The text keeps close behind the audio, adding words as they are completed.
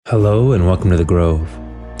Hello and welcome to the Grove.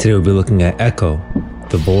 Today we'll be looking at Ekko,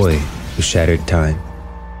 the boy who shattered time.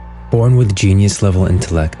 Born with genius-level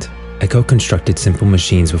intellect, Ekko constructed simple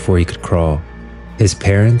machines before he could crawl. His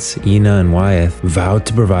parents, Ina and Wyeth, vowed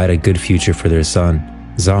to provide a good future for their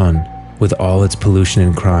son. Zon, with all its pollution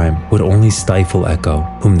and crime, would only stifle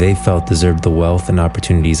Ekko, whom they felt deserved the wealth and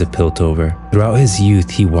opportunities of Piltover. Throughout his youth,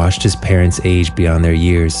 he watched his parents age beyond their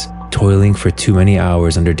years, toiling for too many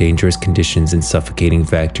hours under dangerous conditions in suffocating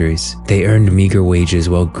factories. They earned meager wages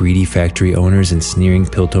while greedy factory owners and sneering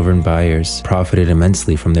Piltover buyers profited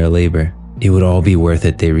immensely from their labor. It would all be worth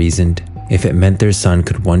it, they reasoned, if it meant their son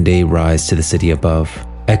could one day rise to the city above.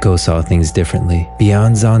 Ekko saw things differently.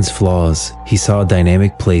 Beyond Zon's flaws, he saw a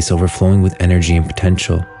dynamic place overflowing with energy and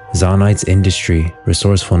potential. Zonite's industry,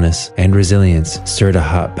 resourcefulness, and resilience stirred a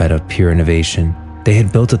hotbed of pure innovation. They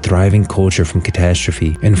had built a thriving culture from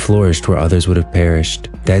catastrophe and flourished where others would have perished.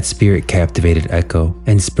 That spirit captivated Ekko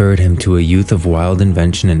and spurred him to a youth of wild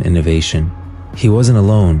invention and innovation. He wasn't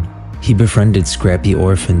alone. He befriended scrappy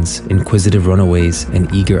orphans, inquisitive runaways,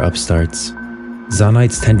 and eager upstarts.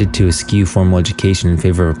 Zonites tended to eschew formal education in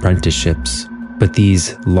favor of apprenticeships, but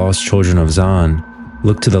these lost children of Zon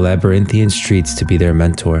looked to the labyrinthian streets to be their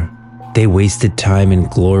mentor. They wasted time in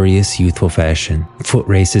glorious youthful fashion, foot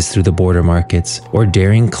races through the border markets, or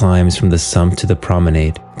daring climbs from the sump to the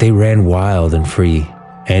promenade. They ran wild and free,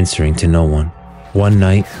 answering to no one. One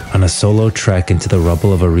night, on a solo trek into the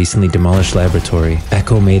rubble of a recently demolished laboratory,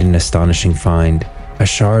 Ekko made an astonishing find, a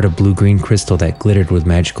shard of blue-green crystal that glittered with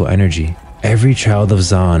magical energy. Every child of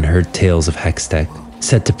Zon heard tales of Hextech,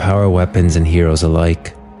 set to power weapons and heroes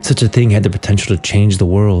alike. Such a thing had the potential to change the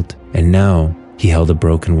world, and now he held a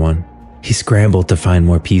broken one. He scrambled to find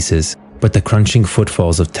more pieces, but the crunching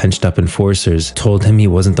footfalls of tensed-up enforcers told him he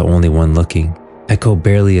wasn't the only one looking. Ekko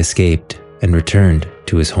barely escaped and returned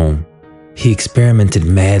to his home. He experimented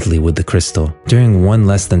madly with the crystal. During one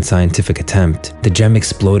less than scientific attempt, the gem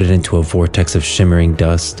exploded into a vortex of shimmering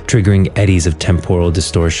dust, triggering eddies of temporal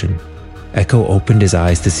distortion. Ekko opened his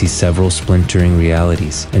eyes to see several splintering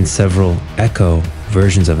realities and several Ekko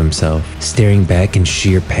versions of himself, staring back in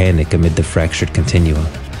sheer panic amid the fractured continuum.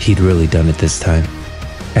 He'd really done it this time.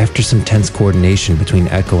 After some tense coordination between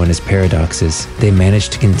Ekko and his paradoxes, they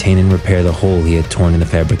managed to contain and repair the hole he had torn in the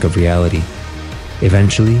fabric of reality.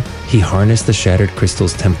 Eventually, he harnessed the shattered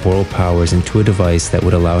crystal's temporal powers into a device that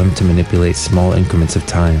would allow him to manipulate small increments of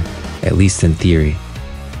time, at least in theory.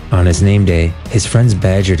 On his name day, his friends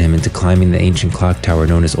badgered him into climbing the ancient clock tower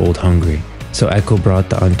known as Old Hungry, so Ekko brought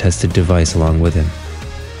the untested device along with him.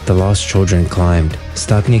 The lost children climbed,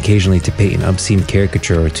 stopping occasionally to paint an obscene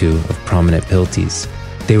caricature or two of prominent Pilties.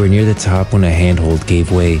 They were near the top when a handhold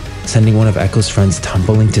gave way, sending one of Ekko's friends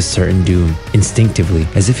tumbling to certain doom. Instinctively,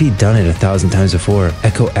 as if he'd done it 1,000 times before,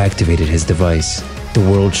 Ekko activated his device. The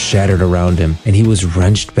world shattered around him, and he was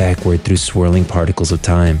wrenched backward through swirling particles of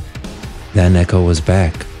time. Then Ekko was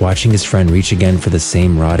back, watching his friend reach again for the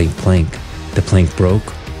same rotting plank. The plank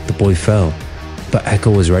broke, the boy fell. But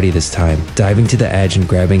Ekko was ready this time, diving to the edge and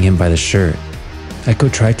grabbing him by the shirt.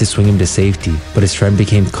 Ekko tried to swing him to safety, but his friend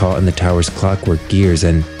became caught in the tower's clockwork gears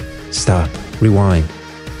and... Stop. Rewind.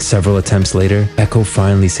 Several attempts later, Ekko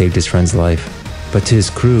finally saved his friend's life. But to his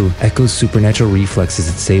crew, Ekko's supernatural reflexes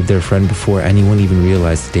had saved their friend before anyone even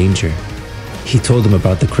realized the danger. He told them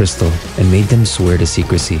about the crystal and made them swear to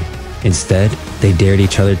secrecy. Instead, they dared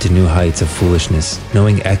each other to new heights of foolishness,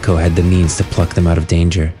 knowing Ekko had the means to pluck them out of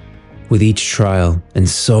danger. With each trial and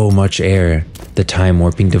so much error, the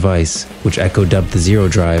time-warping device, which Ekko dubbed the Zero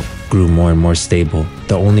Drive, grew more and more stable.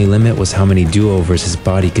 The only limit was how many do-overs his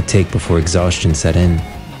body could take before exhaustion set in.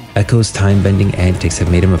 Ekko's time-bending antics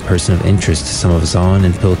had made him a person of interest to some of Zon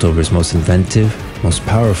and Piltover's most inventive, most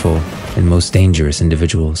powerful, and most dangerous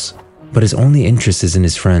individuals. But his only interest is in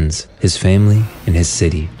his friends, his family, and his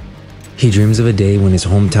city. He dreams of a day when his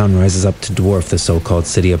hometown rises up to dwarf the so-called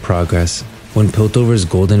City of Progress, when Piltover's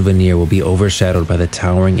golden veneer will be overshadowed by the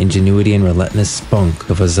towering ingenuity and relentless spunk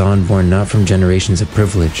of a Zon born not from generations of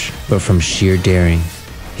privilege, but from sheer daring.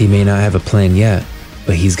 He may not have a plan yet,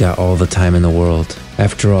 but he's got all the time in the world.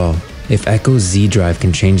 After all, if Ekko's Z-Drive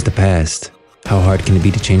can change the past, how hard can it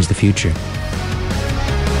be to change the future?